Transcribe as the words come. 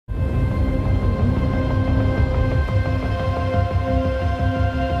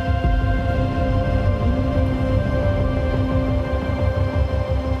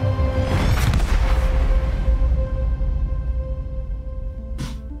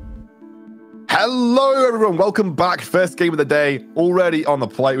Hello, everyone. Welcome back. First game of the day already on the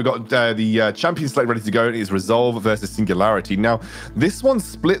plate. We've got the champion select ready to go. It is Resolve versus Singularity. Now, this one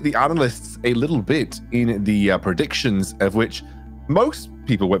split the analysts a little bit in the predictions, of which most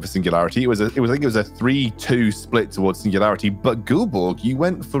people went for Singularity. I think it was a 3-2 split towards Singularity. But Gulborg, you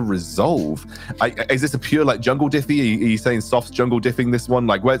went for Resolve. Is this a pure like jungle diffy? Are you saying soft jungle diffing this one?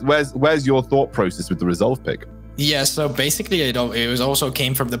 Like, where's your thought process with the Resolve pick? Yeah, so basically it was also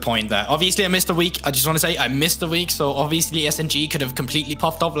came from the point that obviously I missed a week. I just want to say I missed a week. So obviously SNG could have completely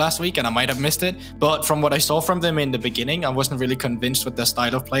popped up last week and I might have missed it. But from what I saw from them in the beginning, I wasn't really convinced with their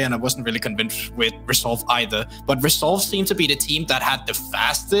style of play and I wasn't really convinced with Resolve either. But Resolve seemed to be the team that had the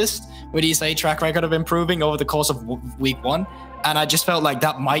fastest, would you say, track record of improving over the course of week 1. And I just felt like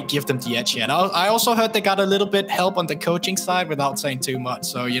that might give them the edge here. And I also heard they got a little bit help on the coaching side without saying too much.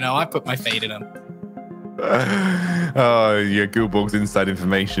 So, you know, I put my fate in them. Oh, yeah, Gulborg's inside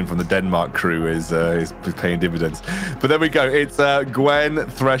information from the Denmark crew is paying dividends. But there we go. It's Gwen,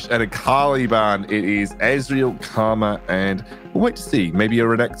 Thresh, and a Caliban. It is Ezreal, Karma, and we'll wait to see. Maybe a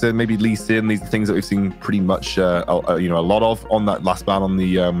Renekton, maybe Lee Sin. These are things that we've seen pretty much, a lot of on that last ban on the,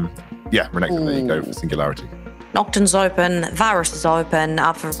 yeah, Renekton. There you go for Singularity. Nocturne's open, Varus is open,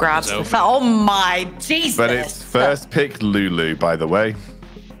 up for grabs. Oh my Jesus! But it's first pick Lulu, by the way.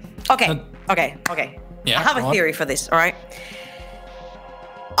 Okay. Yeah, I have a theory for this, all right?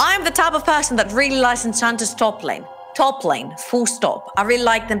 I'm the type of person that really likes Enchanter's top lane. Top lane, full stop. I really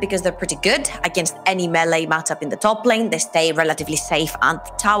like them because they're pretty good against any melee matchup in the top lane. They stay relatively safe and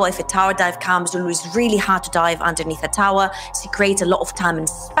the tower. If a tower dive comes, Lulu is really hard to dive underneath a tower. She creates a lot of time and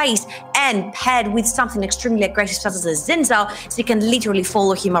space, and paired with something extremely aggressive such as a Zinzao, she can literally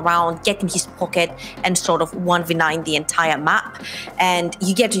follow him around, get in his pocket, and sort of 1v9 the entire map. And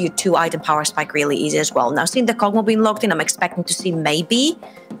you get to your 2-item power spike really easy as well. Now, seeing the Kog'Maw being locked in, I'm expecting to see maybe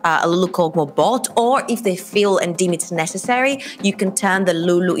a Lulu Kog'Maw bot, or if they feel and deem it's necessary, you can turn the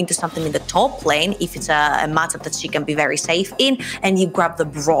Lulu into something in the top lane if it's a matchup that she can be very safe in, and you grab the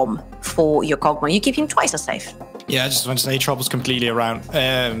Brom for your Kog'Maw. You keep him twice as safe. Yeah, I just want to say Trouble's completely around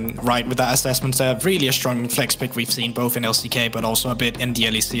right with that assessment. Really a strong flex pick we've seen both in LCK but also a bit in the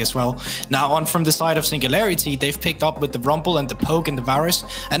LEC as well. Now on from the side of Singularity, they've picked up with the Rumble and the Poke and the Varus.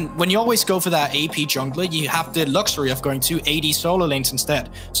 And when you always go for that AP jungler, you have the luxury of going to AD solo lanes instead.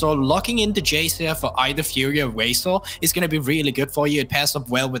 So locking in the Jace here for either Fury or Razor is going to be really good for you. It pairs up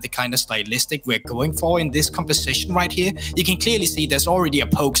well with the kind of stylistic we're going for in this composition right here. You can clearly see there's already a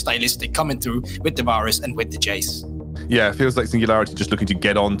Poke stylistic coming through with the Varus and with the Jace. Yeah, it feels like Singularity just looking to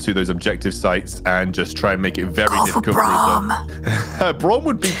get onto those objective sites and just try and make it very difficult for Resolve. Brom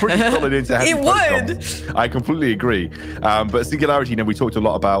would be pretty solid into heavy. It would. I completely agree. But Singularity, you know, we talked a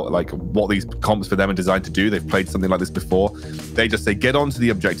lot about like what these comps for them are designed to do. They've played something like this before. They just say get onto the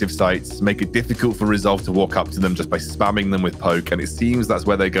objective sites, make it difficult for Resolve to walk up to them just by spamming them with Poke. And it seems that's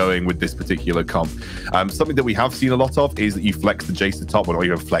where they're going with this particular comp. Something that we have seen a lot of is that you flex the Jace to top, or not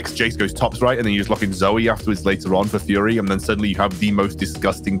even flex. Jace goes tops, right? And then you just lock in Zoe afterwards later on for Fury, and then suddenly you have the most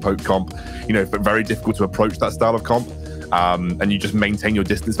disgusting Poke comp, you know, but very difficult to approach that style of comp. And you just maintain your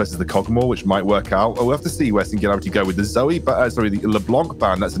distance versus the Kog'Maw, which might work out. We'll have to see where Singularity go with the Zoe, but the LeBlanc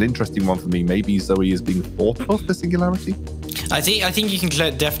ban. That's an interesting one for me. Maybe Zoe is being thought of for Singularity. I think you can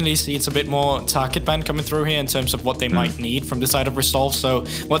definitely see it's a bit more target ban coming through here in terms of what they might need from the side of Resolve. So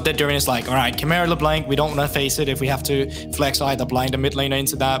what they're doing is like, all right, Chimera LeBlanc, we don't want to face it. If we have to flex either blind or mid laner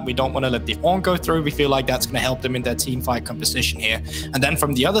into that, we don't want to let the Ornn go through. We feel like that's going to help them in their team fight composition here. And then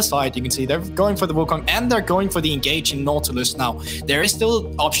from the other side, you can see they're going for the Wukong and they're going for the engaging Nautilus. Now, there is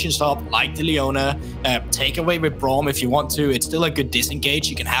still options up like the Leona, take away with Brom if you want to. It's still a good disengage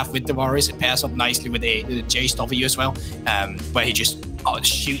you can have with the Varus. It pairs up nicely with the Jace W as well, where he just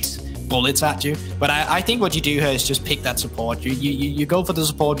shoots bullets at you. But I think what you do here is just pick that support. You go for the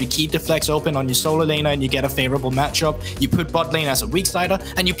support, you keep the flex open on your solo laner and you get a favorable matchup. You put bot lane as a weak sider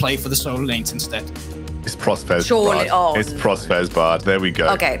and you play for the solo lanes instead. It's Prosper's Surely, Bard. It's Prosper's Bard. There we go.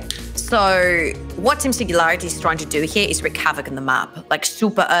 Okay, so what Team Singularity is trying to do here is wreak havoc on the map. Like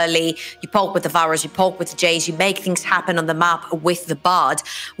super early, you poke with the Varus, you poke with the Jace, you make things happen on the map with the Bard.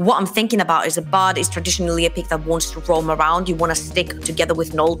 What I'm thinking about is a Bard is traditionally a pick that wants to roam around. You want to stick together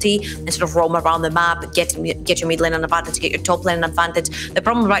with Nolty and sort of roam around the map, get your mid lane an advantage, get your top lane an advantage. The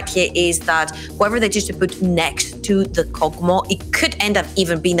problem right here is that whoever they choose to put next to the Kog'Maw, it could end up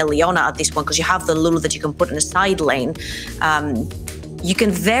even being a Leona at this point because you have the Lulu that you can put in a side lane. You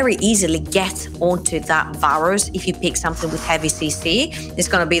can very easily get onto that Varus if you pick something with heavy CC. It's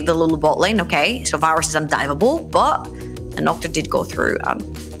going to be the Lulu bot lane, okay? So Varus is undivable, but the Nocturne did go through.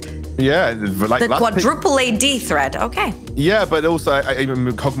 Yeah, like the quadruple AD thread. Okay. Yeah, but also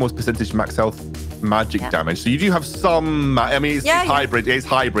Kog'Maw's percentage max health magic damage. So you do have some. I mean, it's hybrid. It's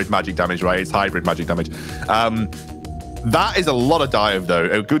hybrid magic damage, right? It's hybrid magic damage. That is a lot of dive, though.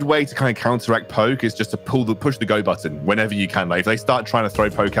 A good way to kind of counteract poke is just to push the go button whenever you can. Like if they start trying to throw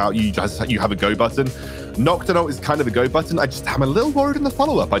poke out, you have a go button. Nocturne is kind of a go button. I'm a little worried in the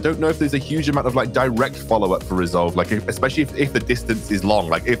follow-up. I don't know if there's a huge amount of like direct follow-up for Resolve. Like especially if the distance is long.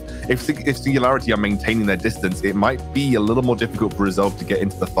 Like if Singularity are maintaining their distance, it might be a little more difficult for Resolve to get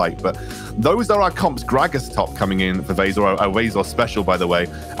into the fight. But those are our comps. Gragas top coming in for Vazor, a Vazor special, by the way.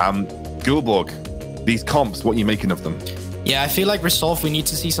 Gulborg. These comps, what are you making of them? Yeah, I feel like Resolve, we need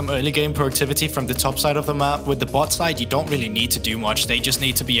to see some early game productivity from the top side of the map. With the bot side, you don't really need to do much. They just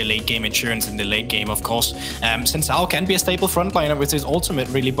need to be a late game insurance in the late game, of course. Since Al can be a stable frontliner with his ultimate,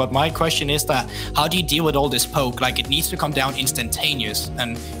 really. But my question is that, how do you deal with all this poke? Like, it needs to come down instantaneous.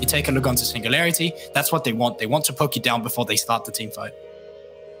 And you take a look onto Singularity, that's what they want. They want to poke you down before they start the team fight.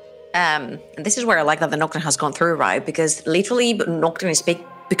 And this is where I like that the Nocturne has gone through, right? Because literally, Nocturne is big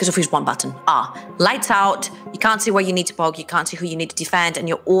because of his one button. Lights out, you can't see where you need to poke, you can't see who you need to defend, and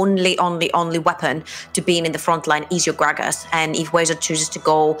your only weapon to being in the front line is your Gragas. And if Wazor chooses to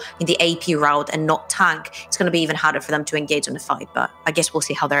go in the AP route and not tank, it's going to be even harder for them to engage in the fight. But I guess we'll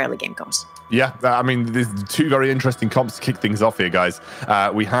see how the early game goes. Yeah, I mean, there's two very interesting comps to kick things off here, guys.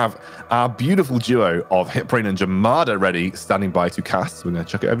 We have our beautiful duo of Hitbrain and Jamada ready, standing by to cast. We're going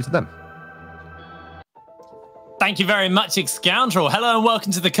to chuck it over to them. Thank you very much, Scoundrel. Hello and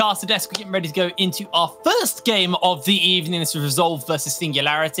welcome to the caster desk. We're getting ready to go into our first game of the evening. This is Resolve versus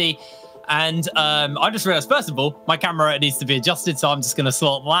Singularity. And I just realized, first of all, my camera needs to be adjusted, so I'm just going to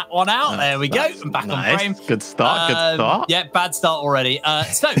sort that one out. There we go. I'm back on frame. Good start. Good start. Yeah, bad start already.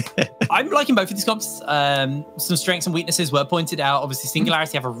 So I'm liking both of these comps. Some strengths and weaknesses were pointed out. Obviously,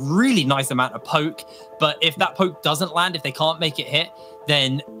 Singularity have a really nice amount of poke, but if that poke doesn't land, if they can't make it hit,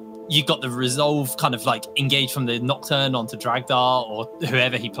 then you got the Resolve kind of like engage from the Nocturne onto Dragdar or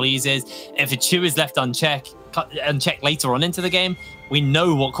whoever he pleases. If a Chew is left unchecked later on into the game, we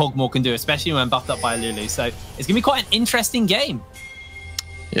know what Kog'Maw can do, especially when buffed up by Lulu. So it's going to be quite an interesting game.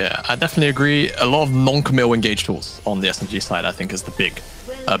 Yeah, I definitely agree. A lot of non-committal engage tools on the SMG side, I think, is the big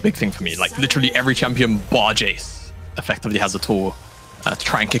thing for me. Like literally every champion bar Jace effectively has a tool to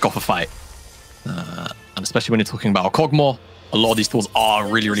try and kick off a fight. And especially when you're talking about Kog'Maw, a lot of these tools are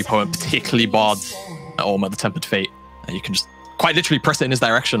really, really potent, particularly Bards or the Tempered Fate. You can just quite literally press it in his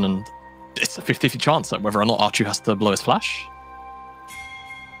direction, and it's a 50-50 chance at whether or not Archu has to blow his flash.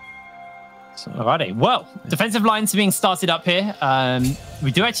 So, alrighty, well, defensive lines are being started up here.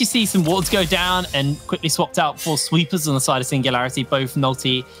 We do actually see some wards go down and quickly swapped out for sweepers on the side of Singularity. Both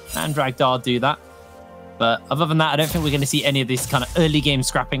Nulti and Dragdar do that. But other than that, I don't think we're going to see any of this kind of early game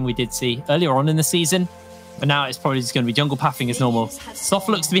scrapping we did see earlier on in the season. But now it's probably just going to be jungle pathing as normal. Soft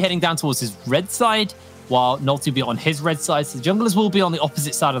looks to be heading down towards his red side, while Nulti will be on his red side. So the junglers will be on the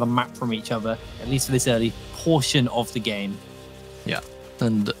opposite side of the map from each other, at least for this early portion of the game. Yeah,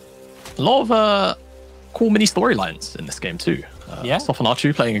 and a lot of cool mini storylines in this game too. Soft and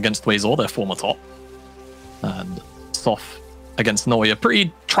Archu playing against Wazor, their former top. And Soft against Noe, a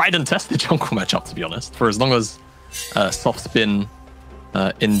pretty tried and tested jungle matchup, to be honest, for as long as Soft's been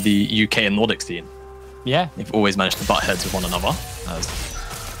in the UK and Nordic scene. Yeah, they've always managed to butt heads with one another.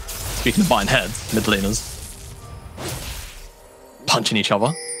 Speaking of butting heads, mid laners punching each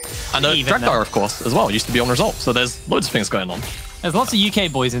other. And Dragdar, of course, as well, used to be on Resolve. So there's loads of things going on. There's lots of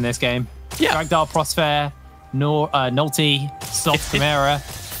UK boys in this game. Yeah. Dragdar, Prosper, Nulti, Soft, Chimera.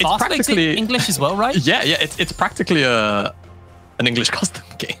 It's practically English as well, right? Yeah, it's practically an English custom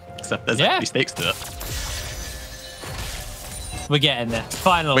game, except there's actually stakes to it. We're getting there.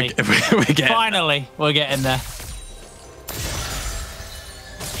 Finally. We're getting there.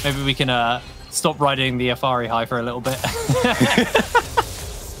 Maybe we can stop riding the Afari high for a little bit.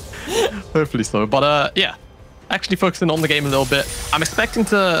 Hopefully so. But yeah, actually focusing on the game a little bit. I'm expecting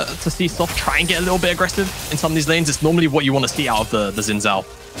to see Soft try and get a little bit aggressive in some of these lanes. It's normally what you want to see out of the Xin Zhao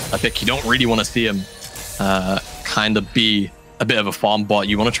pick. You don't really want to see him kind of be a bit of a farm bot.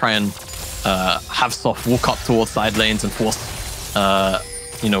 You want to try and have Soft walk up towards side lanes and force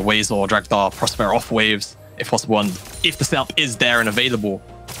Wazor or Dragdar, Prosper off waves if possible. And if the setup is there and available,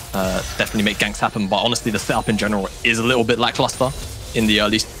 definitely make ganks happen. But honestly, the setup in general is a little bit lackluster in the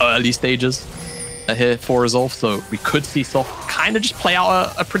early stages here for Resolve. So we could see Soft kind of just play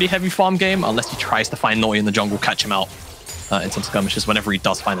out a pretty heavy farm game unless he tries to find Noi in the jungle, catch him out in some skirmishes whenever he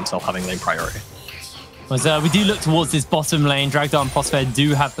does find himself having lane priority. As we do look towards this bottom lane, Dragdar and Prosper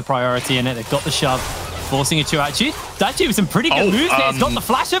do have the priority in it. They've got the shove. forcing a Chuachu. Dachu with some pretty good moves here. He's got the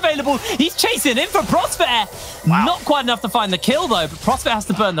flash available. He's chasing in for Prosper. Wow. Not quite enough to find the kill, though, but Prosper has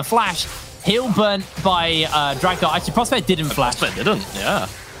to burn the flash. He'll burn by Dragdar. Actually, Prosper didn't flash. Prosper didn't, yeah.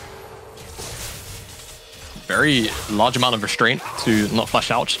 Very large amount of restraint to not flash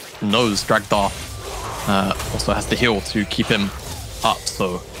out. Knows Dragdar also has the heal to keep him up,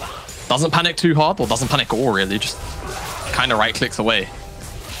 so doesn't panic too hard, or doesn't panic at all, really. Just kind of right clicks away.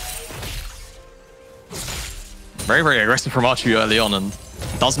 Very, very aggressive from Archie early on, and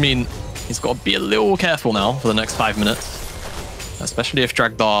does mean he's got to be a little careful now for the next 5 minutes, especially if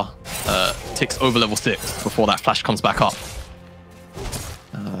Dragdar ticks over level 6 before that flash comes back up.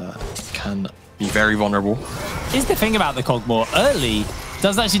 Can be very vulnerable. Is the thing about the Kog'Maw, early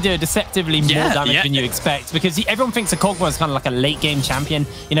does actually do deceptively more damage than you expect, because everyone thinks the Kog'Maw is kind of like a late game champion.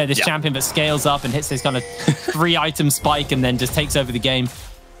 You know, this champion that scales up and hits this kind of 3-item spike and then just takes over the game.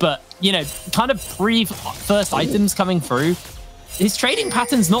 But, you know, kind of pre-first items coming through, his trading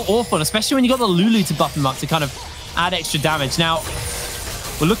pattern's not awful, especially when you got the Lulu to buff him up to kind of add extra damage. Now,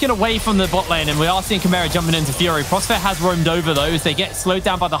 we're looking away from the bot lane, and we are seeing Chimera jumping into Fury. Prospect has roamed over those. They get slowed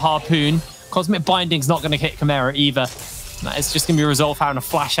down by the Harpoon. Cosmic Binding's not going to hit Chimera either. It's just going to be resolved having a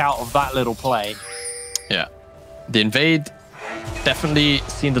flash out of that little play. Yeah. The invade definitely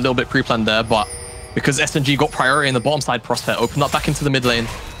seemed a little bit pre-planned there, but because SNG got priority in the bottom side, Prospect opened up back into the mid lane,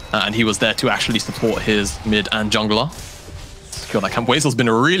 and he was there to actually support his mid and jungler. Secure that camp. Wazel's been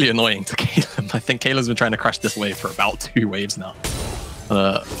really annoying to Caleb. I think Caleb's been trying to crash this wave for about 2 waves now.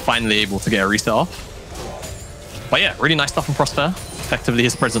 Finally able to get a reset off. But yeah, really nice stuff from Prospect. Effectively,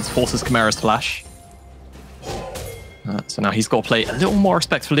 his presence forces Chimera's flash. So now he's got to play a little more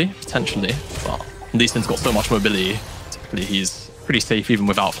respectfully, potentially. But Lee Sin's got so much mobility. Typically, he's pretty safe even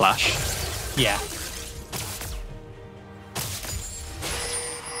without flash. Yeah.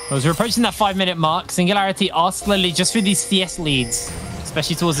 Well, as we're approaching that 5-minute mark, Singularity are slowly, just through these CS leads,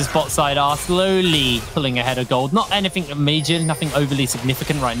 especially towards this bot side, are slowly pulling ahead of gold. Not anything major, nothing overly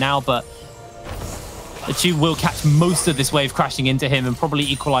significant right now, but the two will catch most of this wave crashing into him and probably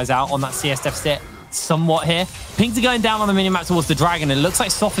equalize out on that CS deficit somewhat here. Pings are going down on the minimap towards the Dragon. It looks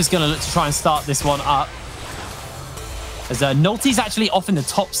like Soft is going to look to try and start this one up. As Nolty's actually off in the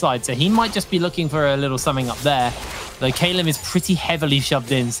top side, so he might just be looking for a little something up there. Though Kalem is pretty heavily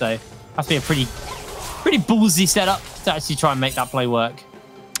shoved in, so has to be a pretty ballsy setup to actually try and make that play work.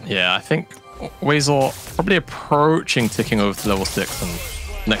 Yeah, I think Wazel probably approaching ticking over to level 6 and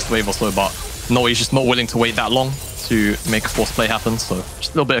next wave or so, but no, he's just not willing to wait that long to make a force play happen, so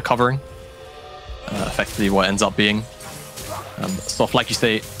just a little bit of covering. Effectively what it ends up being. Soft, like you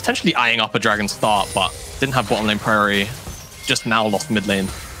say, potentially eyeing up a Dragon start, but didn't have bottom lane priority, just now lost mid lane,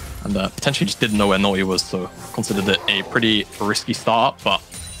 and potentially just didn't know where Noi was, so considered it a pretty risky start. But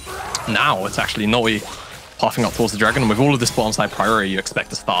now it's actually Noi pathing up towards the Dragon, and with all of this bottom side priority, you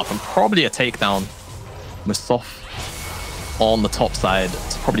expect to start up and probably a takedown. With Soft on the top side,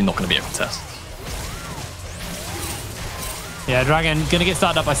 it's probably not going to be a contest. Yeah, Dragon going to get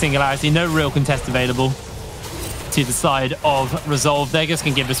started up by Singularity. No real contest available to the side of Resolve. They're just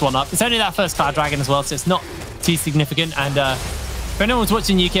going to give this one up. It's only that first Cloud Dragon as well, so it's not too significant. And if anyone's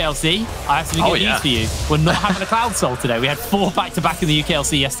watching UKLC, I have some good news for you. We're not having a Cloud Soul today. We had 4 back-to-back in the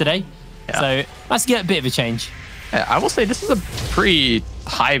UKLC yesterday. Yeah. So let's get a bit of a change. Yeah, I will say this is a pretty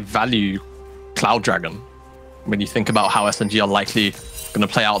high-value Cloud Dragon when you think about how SNG are likely going to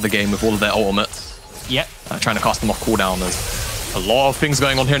play out the game with all of their ultimates. Yep. Trying to cast them off cooldown. There's a lot of things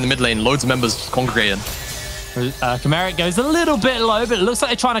going on here in the mid lane. Loads of members congregating. Chimeric goes a little bit low, but it looks like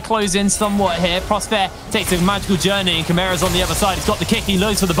they're trying to close in somewhat here. Prosper takes a magical journey, and Chimera's on the other side. He's got the kick. He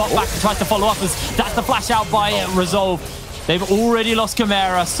loads for the bot back and tries to follow up. As that's the flash out by Resolve. They've already lost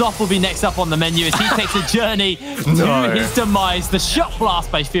Chimera. Soft will be next up on the menu as he takes a journey to his demise. The shot blast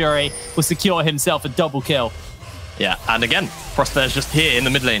by Fury will secure himself a double kill. Yeah, and again, Prosper's just here in the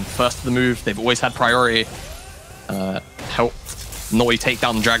mid lane. First to the move. They've always had priority. Help Noi take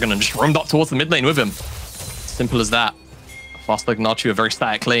down the Dragon and just roamed up towards the mid lane with him. Simple as that. Faster Gnachu, a very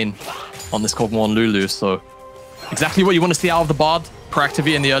static lane on this Kog'Maw and Lulu. So exactly what you want to see out of the Bard.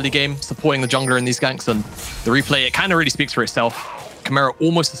 Proactivity in the early game, supporting the jungler in these ganks, and the replay, it kind of really speaks for itself. Chimera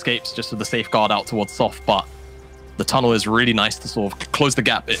almost escapes just with the safeguard out towards Soft, but the tunnel is really nice to sort of close the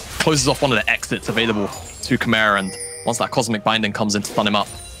gap. It closes off one of the exits available to Chimera, and once that Cosmic Binding comes in to stun him up,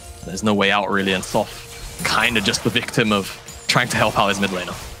 there's no way out really, and Soft kind of just the victim of trying to help out his mid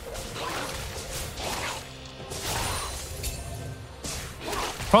laner.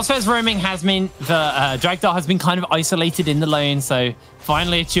 Prosper's roaming has been, the Dragdar has been kind of isolated in the lane, so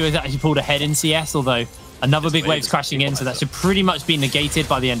finally Chu has actually pulled ahead in CS, although another big wave's crashing in, so that should pretty much be negated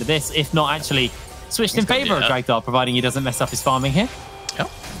by the end of this. If not, actually, switched in favor of Dragdar, providing he doesn't mess up his farming here. Yep.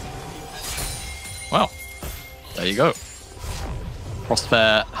 Well, there you go.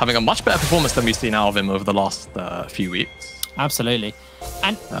 Crossfair having a much better performance than we've seen out of him over the last few weeks. Absolutely.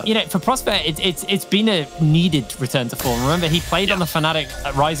 And, you know, for Prospect, it's been a needed return to form. Remember, he played on the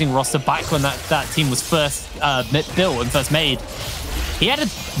Fnatic Rising roster back when that team was first built and first made. He had a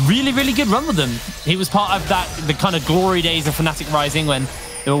really, really good run with them. He was part of the kind of glory days of Fnatic Rising when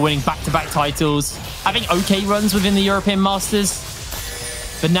they were winning back-to-back titles, having okay runs within the European Masters.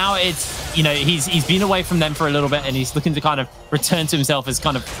 But now it's, you know, he's been away from them for a little bit and he's looking to kind of return to himself as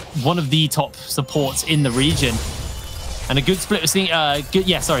kind of one of the top supports in the region. And a good split with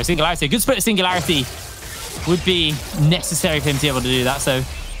Singularity. A good split with Singularity would be necessary for him to be able to do that. So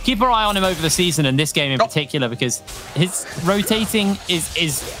keep our eye on him over the season and this game in particular, because his rotating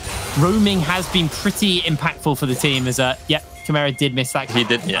roaming has been pretty impactful for the team. As Chimera did miss that. He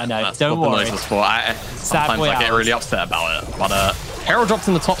did, yeah. I know. That's Don't worry. Sometimes I get really upset about it. But Herald drops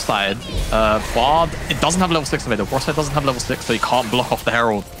in the top side. Bard, it doesn't have level 6 available. Crosshair doesn't have level 6, so he can't block off the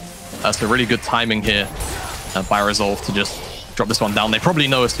Herald. So really good timing here by Resolve to just drop this one down. They probably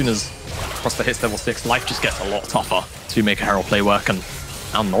know as soon as Crosshair hits level 6, life just gets a lot tougher to make a Herald play work. And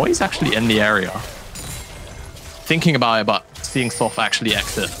now Noise actually in the area. Thinking about it, but seeing Soft actually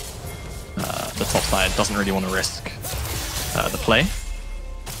exit the top side, doesn't really want to risk the play.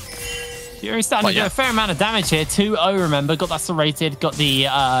 Fury starting to do a fair amount of damage here. 2-0, remember. Got that serrated. Got the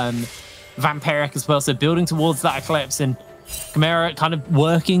Vampiric as well. So building towards that Eclipse. And Chimera kind of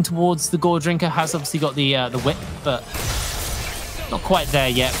working towards the Gore Drinker. Has obviously got the whip, but not quite there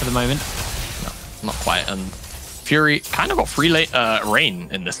yet for the moment. No, not quite. And Fury kind of got free reign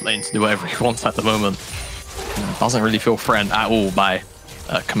in this lane to do whatever he wants at the moment. Doesn't really feel threatened at all by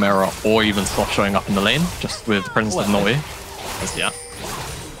Chimera or even Soft showing up in the lane, just with the presence of Noe.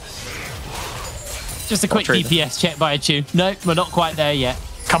 Just a quick DPS check by a Chew. No, we're not quite there yet.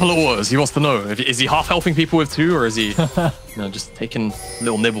 Couple of orders. He wants to know, is he half helping people with 2, or is he just taking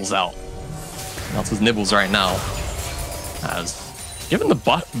little nibbles out? That's his nibbles right now. As given the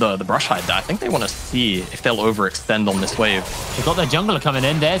brush hide there, I think they want to see if they'll overextend on this wave. They've got their jungler coming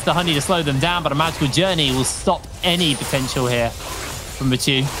in. There's the Honey to slow them down, but a Magical Journey will stop any potential here from the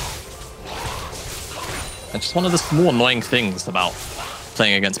Chew. And just one of the small annoying things about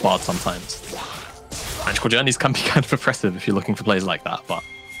playing against Bard sometimes. Magical Journeys can be kind of oppressive if you're looking for plays like that, but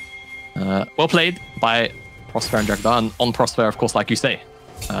well played by Prospera and Dragdar. And on Prospera, of course, like you say,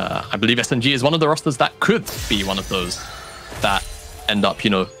 I believe SNG is one of the rosters that could be one of those that end up,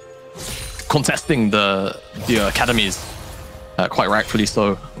 contesting the academies quite rightfully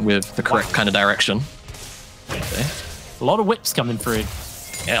so, with the correct kind of direction. Okay. A lot of whips coming through.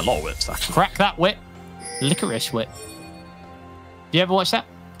 Yeah, a lot of whips, actually. Crack that whip. Licorice whip. You ever watch that?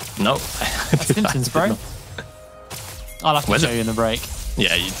 No. That's Simpsons, bro. I'll have to show you in the break.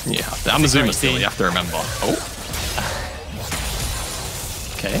 Yeah, you have to. I'm a zoomer still, you have to remember. Oh.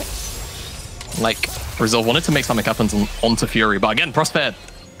 Okay. Like, Resolve wanted to make something happen onto Fury, but again, Prospect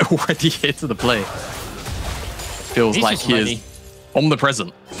already here to the play. Feels like he is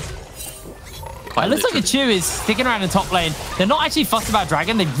omnipresent. It looks like a Chew is sticking around in top lane. They're not actually fussed about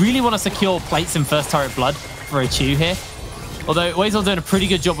Dragon. They really want to secure plates and first turret blood for a Chew here. Although Wazel's doing a pretty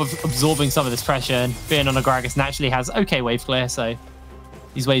good job of absorbing some of this pressure, and being on a Gragas naturally has okay wave clear, so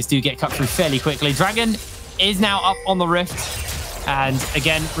these waves do get cut through fairly quickly. Dragon is now up on the Rift, and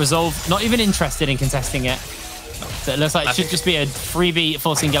again, Resolve not even interested in contesting it. So it looks like it should just be a freebie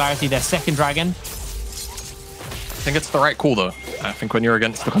for Singularity, their second Dragon. I think it's the right call, though. I think when you're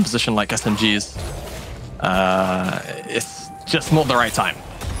against the composition like SMGs, it's just not the right time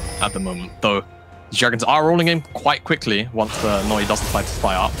at the moment, though. The Dragons are rolling in quite quickly once Noe doesn't decide to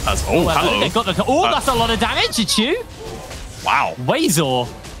spy up. As hello. They've got that's a lot of damage, a Chew. Wow. Wazel,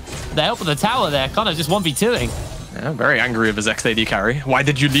 the help of the tower there, kind of just 1v2ing. Yeah, very angry of his XAD carry. Why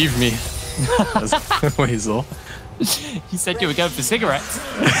did you leave me? Wazel. You said you were going for cigarettes.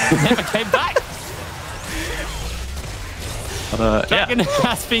 Never came back. But, Dragon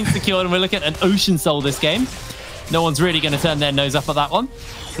has been secured, and we're looking at an Ocean Soul this game. No one's really going to turn their nose up at that one.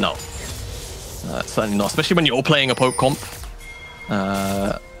 No. Certainly not, especially when you're all playing a poke comp.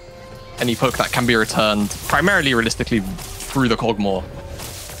 Any poke that can be returned, primarily realistically through the Cogmore,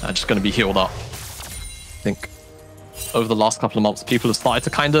 just going to be healed up. I think over the last couple of months, people have started to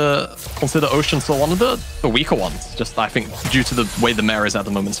kind of consider Ocean Soul one of the weaker ones. Just, I think, due to the way the mare is at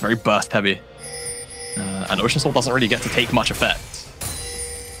the moment, it's very burst heavy. And Ocean Soul doesn't really get to take much effect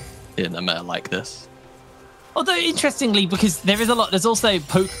in a mare like this. Although, interestingly, because there is a lot, there's also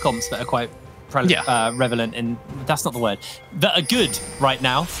poke comps that are quite relevant in, that's not the word, that are good right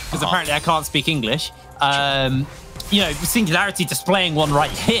now, because apparently I can't speak English. You know, Singularity displaying one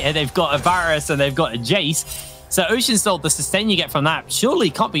right here. They've got a Varus and they've got a Jace. So Ocean Soul, the sustain you get from that surely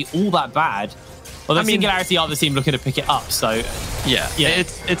can't be all that bad. Although Singularity are the team looking to pick it up. So yeah.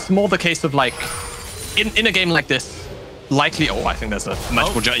 It's more the case of like in a game like this, likely. Oh, I think there's a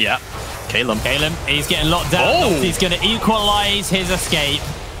magical jet. Yeah, Caleb, he's getting locked down. He's going to equalize his escape,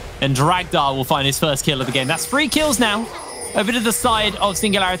 and Dragdar will find his first kill of the game. That's 3 kills now. Over to the side of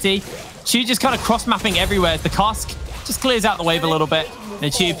Singularity. Chu just kind of cross-mapping everywhere. The cask just clears out the wave a little bit.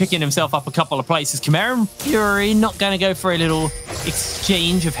 And Chu picking himself up a couple of places. Chimera and Fury not going to go for a little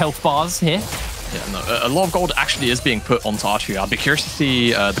exchange of health bars here. Yeah, no, a lot of gold actually is being put onto Archery. I'd be curious to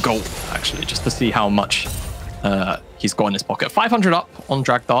see the gold, actually, just to see how much he's got in his pocket. 500 up on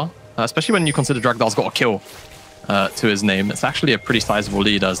Dragdar, especially when you consider Dragdar's got a kill to his name. It's actually a pretty sizable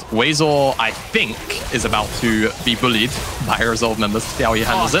lead, as Wazor, I think, is about to be bullied by Resolve members. See how he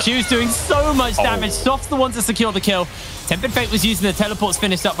handles it. Chu's doing so much damage. Soft's the one to secure the kill. Tempered Fate was using the teleports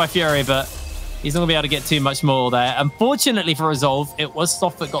finished up by Fury, but he's not going to be able to get too much more there. Unfortunately for Resolve, it was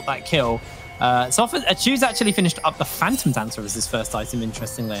Soft that got that kill. Chu's actually finished up the Phantom Dancer as his first item,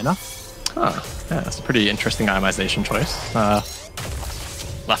 interestingly enough. Yeah, that's a pretty interesting itemization choice.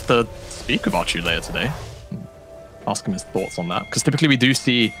 We'll have to speak about Chu later today. Ask him his thoughts on that, because typically we do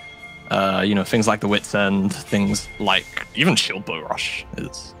see you know, things like the Wit's End, things like even Shield Bow Rush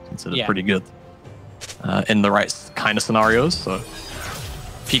is considered pretty good in the right kind of scenarios. So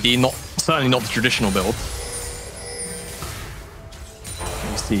PD, certainly not the traditional build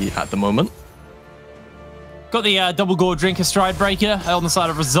you see at the moment. Got the double gore drinker stride breaker on the side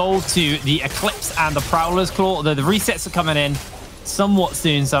of Resolve to the Eclipse and the Prowler's Claw, although the resets are coming in somewhat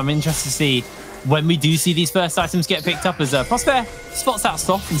soon, so I'm interested to see when we do see these first items get picked up, as Prosper spots out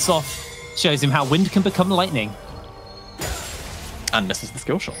Soft, and Soft shows him how wind can become lightning. And misses the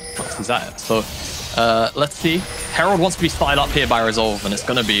skill shot. Is that it? So let's see. Herald wants to be styled up here by Resolve, and it's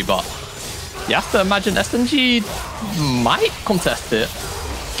going to be, but you have to imagine SNG might contest it.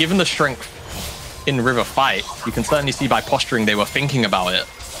 Given the strength in River fight, you can certainly see by posturing they were thinking about it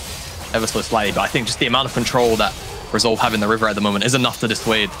ever so slightly, but I think just the amount of control that Resolve have in the river at the moment is enough to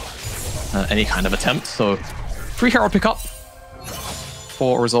dissuade any kind of attempt. So free Herald pickup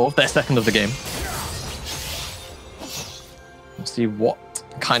for Resolve, their second of the game. We'll see what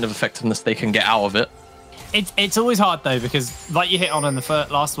kind of effectiveness they can get out of it. It's always hard though, because like you hit on in the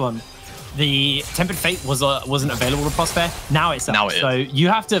last one, the Tempered Fate wasn't available to Prosper. Now it's up. Now it is. So you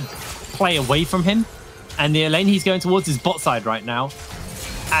have to play away from him, and the lane he's going towards is bot side right now.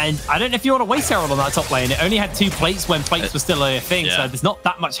 And I don't know if you want to waste Herald on that top lane. It only had 2 plates when plates were still a thing, so there's not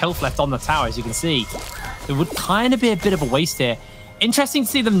that much health left on the tower, as you can see. It would kind of be a bit of a waste here. Interesting to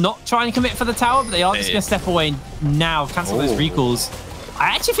see them not try and commit for the tower, but they are just going to step away now, cancel those recalls. I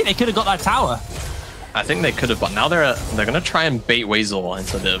actually think they could have got that tower. I think they could have, but now they're going to try and bait Wazor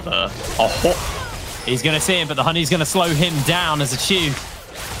into a bit of a hop. He's going to see him, but the Honey's going to slow him down as a Chu.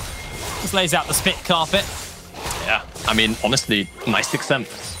 Just lays out the spit carpet. Yeah, I mean, honestly, nice 6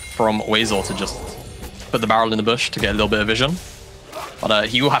 cents from Wazor to just put the barrel in the bush to get a little bit of vision. But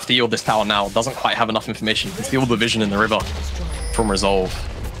he will have to yield this tower now. Doesn't quite have enough information. You can see all the vision in the river from Resolve.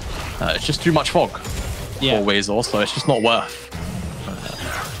 It's just too much fog for Wazor, so it's just not worth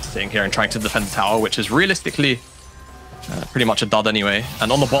sitting here and trying to defend the tower, which is realistically pretty much a dud anyway.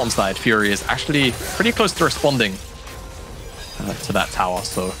 And on the bottom side, Fury is actually pretty close to responding to that tower,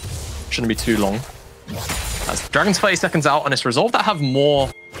 so shouldn't be too long. As Dragon's 30 seconds out, and it's Resolve that have more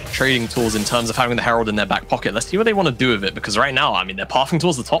trading tools in terms of having the Herald in their back pocket. Let's see what they want to do with it, because right now, I mean, they're pathing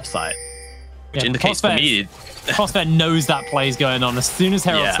towards the top side, which indicates to me... Prosper knows that play's going on. As soon as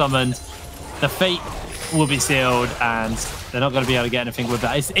Herald's summoned, the fate will be sealed, and they're not going to be able to get anything with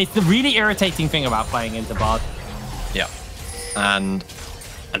that. It's the really irritating thing about playing into Bard. Yeah, and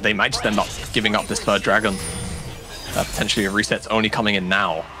they might just end up giving up this third dragon. Potentially a reset's only coming in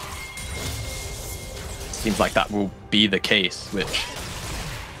now. Seems like that will be the case, which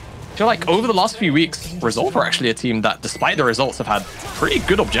I feel like over the last few weeks, Resolve are actually a team that, despite the results, have had pretty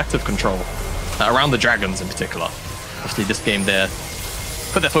good objective control around the dragons in particular. Obviously, this game they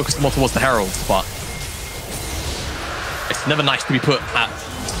put their focus more towards the heralds, but it's never nice to be put at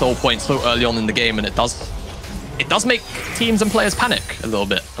soul point so early on in the game, and it does make teams and players panic a little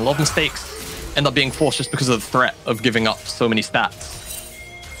bit. A lot of mistakes end up being forced just because of the threat of giving up so many stats.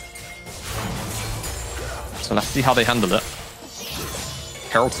 So let's see how they handle it.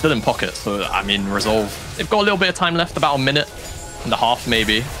 Herald's still in pocket, so I mean, Resolve, they've got a little bit of time left, about a minute and a half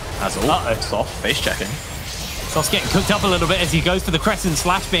maybe. As Soft face checking. Soft's getting cooked up a little bit as he goes for the Crescent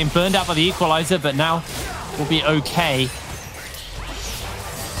Slash, being burned out by the Equalizer, but now will be okay.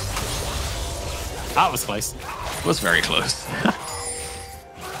 That was close. It was very close.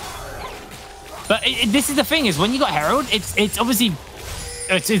 But this is the thing, is when you got Herald, it's obviously...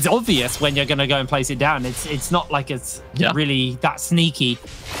 It's obvious when you're going to go and place it down. It's not like it's really that sneaky.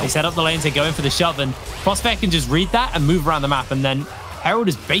 They set up the lanes, they go in for the shove, and Prospect can just read that and move around the map, and then Herald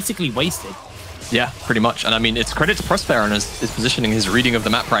is basically wasted. Yeah, pretty much. And I mean, it's credit to Prospect and his positioning, his reading of the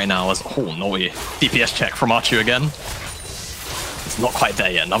map right now as, oh, no way. DPS check from Archu again. It's not quite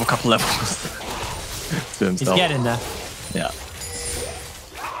there yet. Another couple levels to himself. He's getting there. Yeah.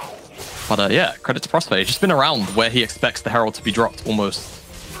 But yeah, credit to Prospect. He's just been around where he expects the Herald to be dropped almost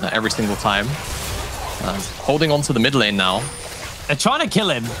every single time. Holding on to the mid lane now. They're trying to kill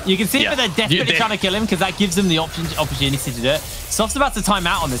him. You can see that they're desperately trying to kill him because that gives them the opportunity to do it. Soft's about to time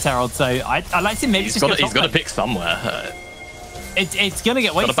out on this Herald, so I like to maybe he's got to pick somewhere. It's going to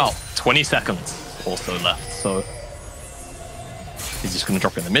get wasted. Got about 20 seconds or so left, so he's just going to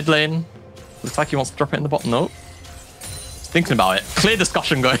drop it in the mid lane. Looks like he wants to drop it in the bottom. Nope. He's thinking about it. Clear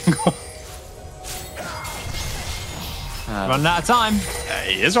discussion going on. Running out of time.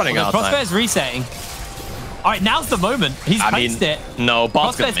 He is running out of time. Prospect's resetting. All right, now's the moment. He's placed it. No,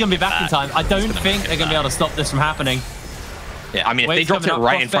 Prospect's going to be back in time. I don't think they're going to be able to stop this from happening. Yeah, I mean, if they dropped it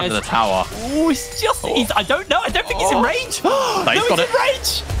right in front of the tower. Oh, it's just... I don't know. I don't think he's in range. No, he's in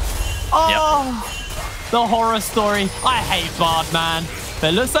range. Oh, the horror story. I hate Bard, man.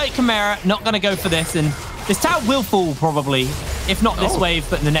 But it looks like Chimera not going to go for this. And this tower will fall, probably. If not this wave,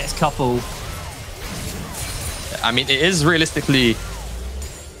 but in the next couple. I mean, it is realistically,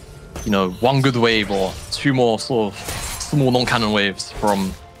 you know, one good wave or two more sort of small non-cannon waves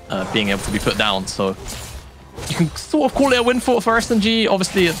from being able to be put down. So you can sort of call it a win for SNG.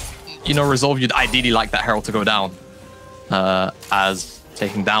 Obviously, you know, Resolve, you'd ideally like that Herald to go down as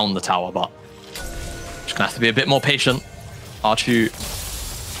taking down the tower, but just gonna have to be a bit more patient. Archu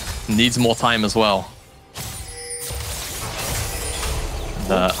needs more time as well.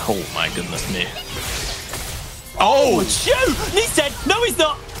 Oh my goodness me. Oh, shoot! He's dead. No, he's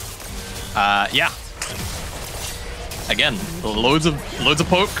not. Yeah. Again, loads of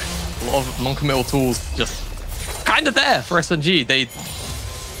poke, a lot of non-committal tools, just kind of there for SNG.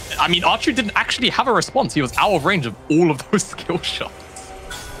 I mean, Archu didn't actually have a response. He was out of range of all of those skill shots.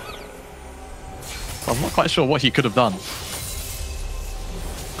 So I'm not quite sure what he could have done.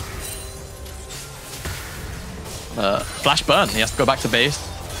 Flash burn. He has to go back to base.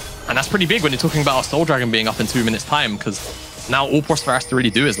 And that's pretty big when you're talking about a Soul Dragon being up in 2 minutes time, because now all Prospect has to really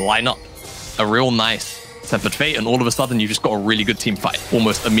do is line up a real nice Tempered Fate, and all of a sudden you've just got a really good team fight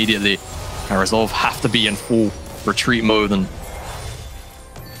almost immediately. And Resolve have to be in full retreat mode and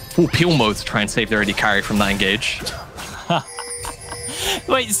full peel mode to try and save their AD carry from that engage.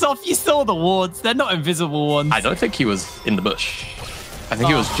 Wait, Soft, you saw the wards. They're not invisible ones. I don't think he was in the bush. I think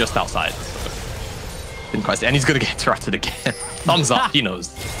he was just outside. Didn't quite see. And he's going to get interrupted again. Thumbs up, he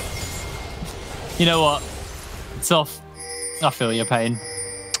knows. You know what? Soft, I feel your pain.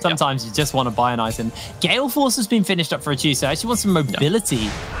 Sometimes you just want to buy an item. Gale Force has been finished up for a Chew, so I actually want some mobility.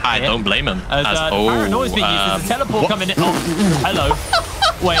 I don't blame him. Paranoia is being used. There's a teleport coming in. Oh, hello.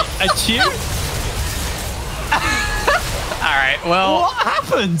 Wait, a Chew? All right, well... What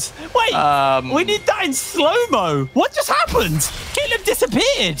happened? Wait, we need that in slow-mo. What just happened? Caleb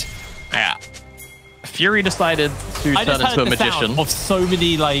disappeared. Yeah. Fury decided to turn into a magician. Of so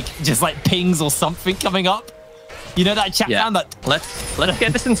many just pings or something coming up. You know that chat down that. Let's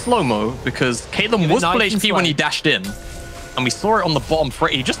get this in slow mo, because Caleb was full HP when he dashed in, and we saw it on the bottom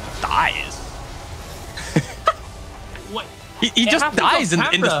frame. He just dies. he just dies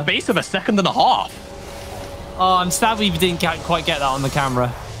in the space of a second and a half. Oh, I'm sad we didn't quite get that on the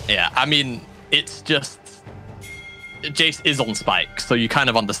camera. Yeah, I mean, it's just Jace is on spike, so you kind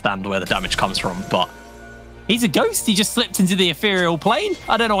of understand where the damage comes from, but he's a ghost. He just slipped into the ethereal plane.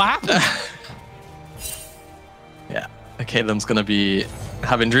 I don't know what happened. Yeah, Caitlin's going to be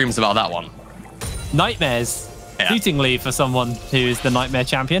having dreams about that one. Nightmares. Yeah. Suitingly for someone who is the Nightmare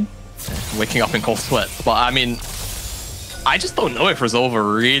champion. Waking up in cold sweats. But I mean, I just don't know if Resolve are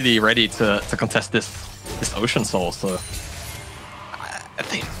really ready to contest this Ocean Soul. So,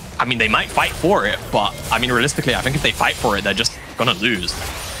 I mean, they might fight for it, but I mean, realistically, I think if they fight for it, they're just going to lose.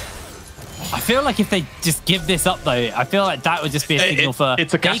 I feel like if they just give this up, though, I feel like that would just be a signal for...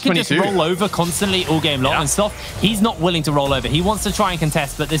 It's a they can just roll over constantly all game long. And Soft, he's not willing to roll over. He wants to try and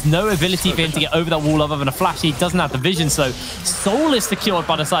contest, but there's no ability for him to get over that wall other than a flash. He doesn't have the vision, so Soul is secured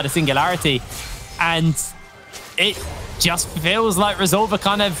by the side of Singularity. And it just feels like Resolve are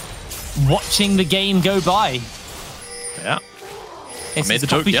kind of watching the game go by. Yeah. It's made the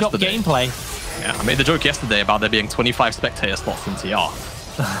joke coffee shop yesterday. gameplay. Yeah, I made the joke yesterday about there being 25 spectator slots in TR.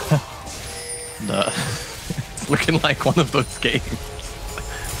 It's looking like one of those games.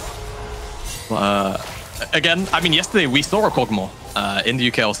 Again, I mean, yesterday we saw a Kog'Maw in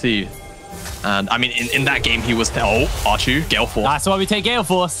the UKLC. And I mean, in that game, he was... Oh, Archu, Gale Force. That's why we take Gale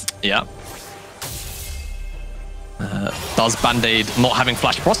Force. Yeah. Does Band-Aid not having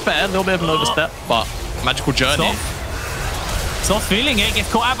Flash Prospect? A little bit of an overstep, but Magical Journey. Soft feeling it,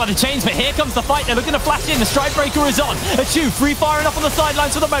 gets caught out by the chains, but here comes the fight. They're looking to flash in. The Strike Breaker is on. Achu free firing up on the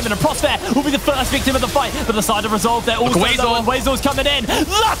sidelines for the moment, and Prospect will be the first victim of the fight. But the side of Resolve, they're also low, and Wazor's coming in.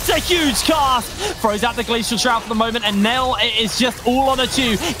 That's a huge cast. Throws out the Glacial Shroud for the moment, and Nell is just all on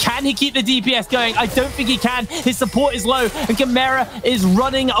Achu. Can he keep the DPS going? I don't think he can. His support is low, and Chimera is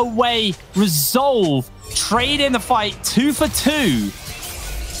running away. Resolve trade in the fight 2 for 2.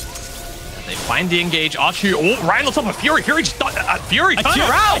 They find the engage. Archu, right on top of Fury. Fury just Fury, turn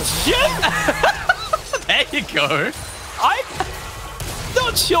around. There you go. I'm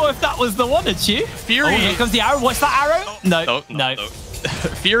not sure if that was the one, Achu. Fury. Here comes the arrow. What's that arrow? No.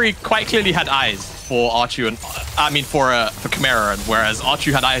 Fury quite clearly had eyes for Archu and for Chimera, whereas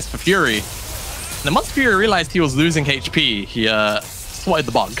Archu had eyes for Fury. And then once Fury realized he was losing HP, he swatted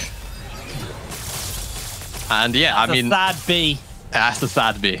the bug. And yeah, That's a sad B. That's a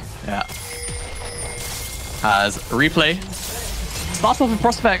sad B. Yeah. As replay starts off with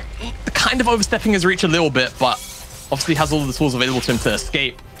Prospect kind of overstepping his reach a little bit, but obviously has all the tools available to him to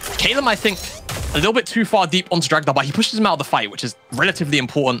escape. Caleb, I think, a little bit too far deep onto Dragdar, but he pushes him out of the fight, which is relatively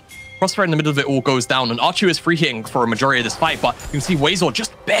important. Prospect in the middle of it all goes down, and Archu is free hitting for a majority of this fight, but you can see Wazor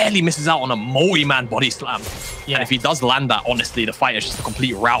just barely misses out on a multi-man body slam. Yeah. And if he does land that, honestly, the fight is just a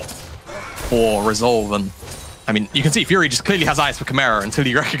complete rout for Resolve. And I mean, you can see Fury just clearly has eyes for Chimera until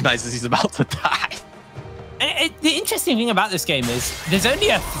he recognizes he's about to die. The interesting thing about this game is there's only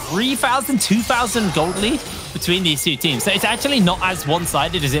a 3,000, 2,000 gold lead between these two teams. So it's actually not as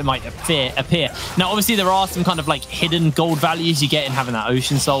one-sided as it might appear. Now, obviously, there are some kind of like hidden gold values you get in having that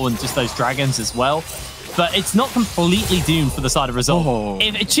Ocean Soul and just those dragons as well. But it's not completely doomed for the side of Resolve. Oh.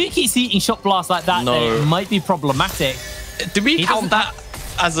 If Achu keeps eating Shot Blast like that, then it might be problematic. Do we count that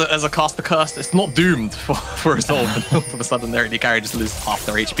as a caster curse? It's not doomed for Resolve. All of a sudden, their AD carry just loses half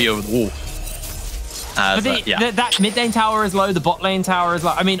their HP over the wall. But that mid lane tower is low, the bot lane tower is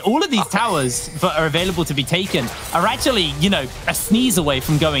low. I mean, all of these towers that are available to be taken are actually, you know, a sneeze away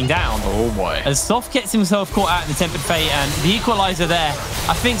from going down. Oh boy. As Soft gets himself caught out in the Tempered Fate and the Equalizer there,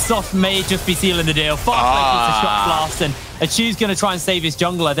 I think Soft may just be sealing the deal. Fast break into Shot Blast, and Achu's going to try and save his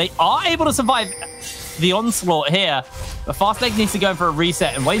jungler. They are able to survive the onslaught here, but Fastleg needs to go in for a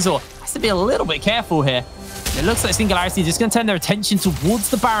reset, and Wazor has to be a little bit careful here. It looks like Singularity is just going to turn their attention towards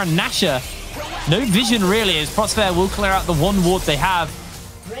the Baron Nashor. No vision really, as Prospect will clear out the one ward they have.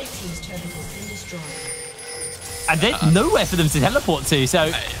 And there's nowhere for them to teleport to,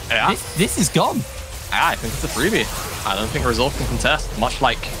 so this is gone. Yeah, I think it's a freebie. I don't think Resolve can contest, much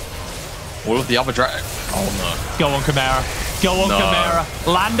like all of the other dragons. Oh no. Go on, Chimera. Go on, Chimera.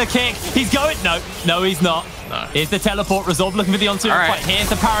 Land a kick. He's going. No, he's not. No. Here's the teleport. Resolve looking for the onto fight. Here's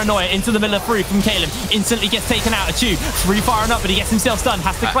the paranoia into the middle of free from Caleb. Instantly gets taken out. Achu free firing up, but he gets himself stunned.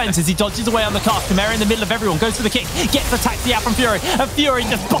 Has to cleanse as he dodges away on the cast. Chimera in the middle of everyone. Goes for the kick. Gets the taxi out from Fury. And Fury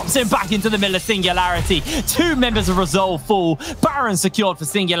just pops him back into the middle of Singularity. 2 members of Resolve fall. Baron secured for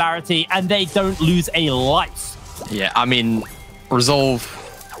Singularity, and they don't lose a life. Yeah, I mean, Resolve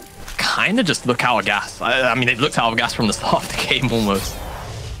kind of just look out of gas. I mean, they looked out of gas from the start of the game almost.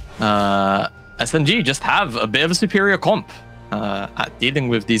 SNG just have a bit of a superior comp at dealing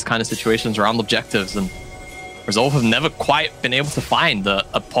with these kind of situations around objectives, and Resolve have never quite been able to find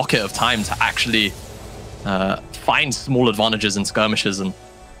a pocket of time to actually find small advantages in skirmishes, and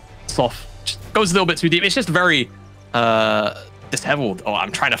Soft just goes a little bit too deep. It's just very disheveled. Oh,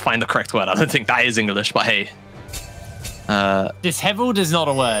 I'm trying to find the correct word. I don't think that is English, but hey. Disheveled is not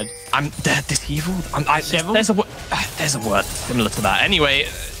a word. Disheveled? There's a word similar to that. Anyway,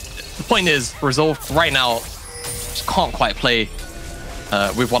 the point is, Resolve right now just can't quite play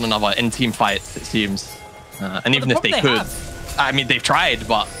with one another in team fights, it seems. And even if they could, I mean, they've tried,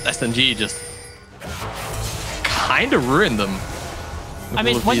 but SNG just kind of ruined them. I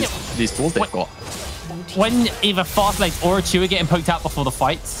mean, these tools they've got. When either Fastlegs or Achu are getting poked out before the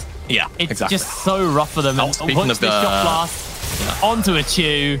fights, it's just so rough for them. Oh, speaking of the Shot Blast onto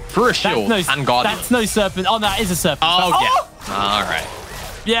Achu through a shield and Guardian. That's no Serpent. Oh, that is a Serpent. Oh, yeah. All right.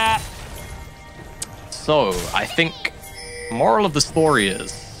 Yeah. So I think moral of the story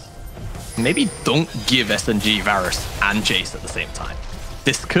is maybe don't give SNG Varus and Jace at the same time.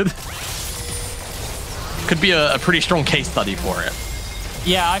 This could could be a pretty strong case study for it.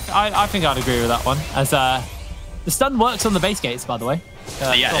 Yeah, I think I'd agree with that one. As the stun works on the base gates, by the way.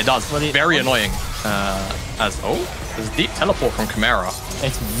 Yeah, it does. Very annoying. There's a deep teleport from Chimera.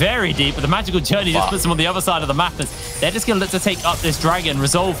 It's very deep, but the magical journey just puts them on the other side of the map. As they're just going to look to take up this dragon.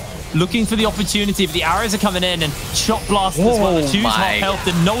 Resolve looking for the opportunity, but the arrows are coming in and shot blast as well. The choose half health,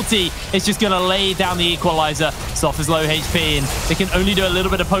 and Nolty is just going to lay down the equalizer. Soft is low HP, and they can only do a little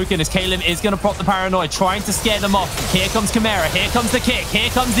bit of poking as Kalim is going to prop the paranoid, trying to scare them off. Here comes Chimera, here comes the kick, here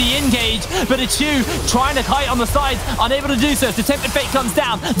comes the engage, but Achu trying to kite on the sides, unable to do so. As the Tempted Fate comes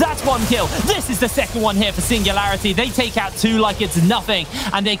down, that's one kill. This is the second one here for Singularity. They take out 2 like it's nothing,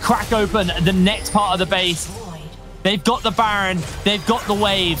 and they crack open the next part of the base. They've got the Baron, they've got the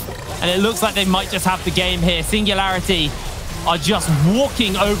wave, and it looks like they might just have the game here. Singularity are just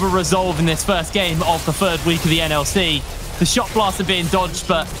walking over Resolve in this first game of the 3rd week of the NLC. The shot blasts are being dodged,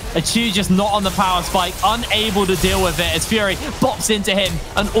 but Achu just not on the power spike, unable to deal with it as Fury bops into him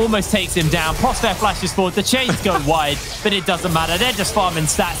and almost takes him down. Prospect flashes forward, the chains go wide, but it doesn't matter. They're just farming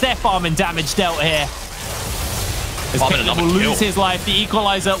stats, they're farming damage dealt here. Will lose his life. The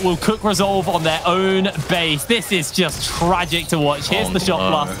equalizer will cook Resolve on their own base. This is just tragic to watch. Here's the shot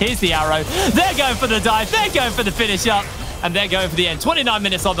blast. Here's the arrow. They're going for the dive. They're going for the finish up. And they're going for the end. 29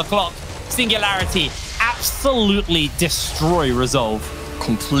 minutes on the clock. Singularity absolutely destroy Resolve.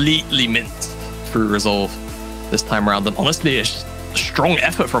 Completely mint through Resolve this time around. And honestly, a strong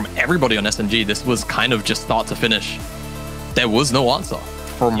effort from everybody on SNG. This was kind of just start to finish. There was no answer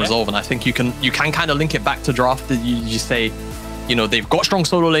from Resolve, and I think you can kind of link it back to draft. You say, you know, they've got strong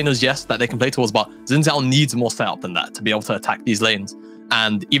solo laners, yes, that they can play towards, but Xin Zhao needs more setup than that to be able to attack these lanes.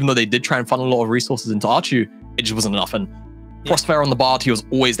 And even though they did try and funnel a lot of resources into Archu, it just wasn't enough. And Crossfair on the Bard, he was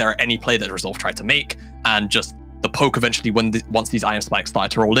always there at any play that Resolve tried to make, and just the poke eventually once these Iron Spikes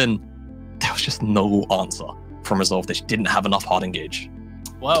started to roll in, there was just no answer from Resolve. They just didn't have enough hard engage.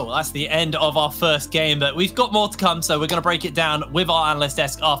 Well, that's the end of our first game, but we've got more to come, so we're going to break it down with our analyst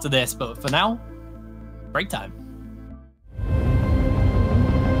desk after this. But for now, break time.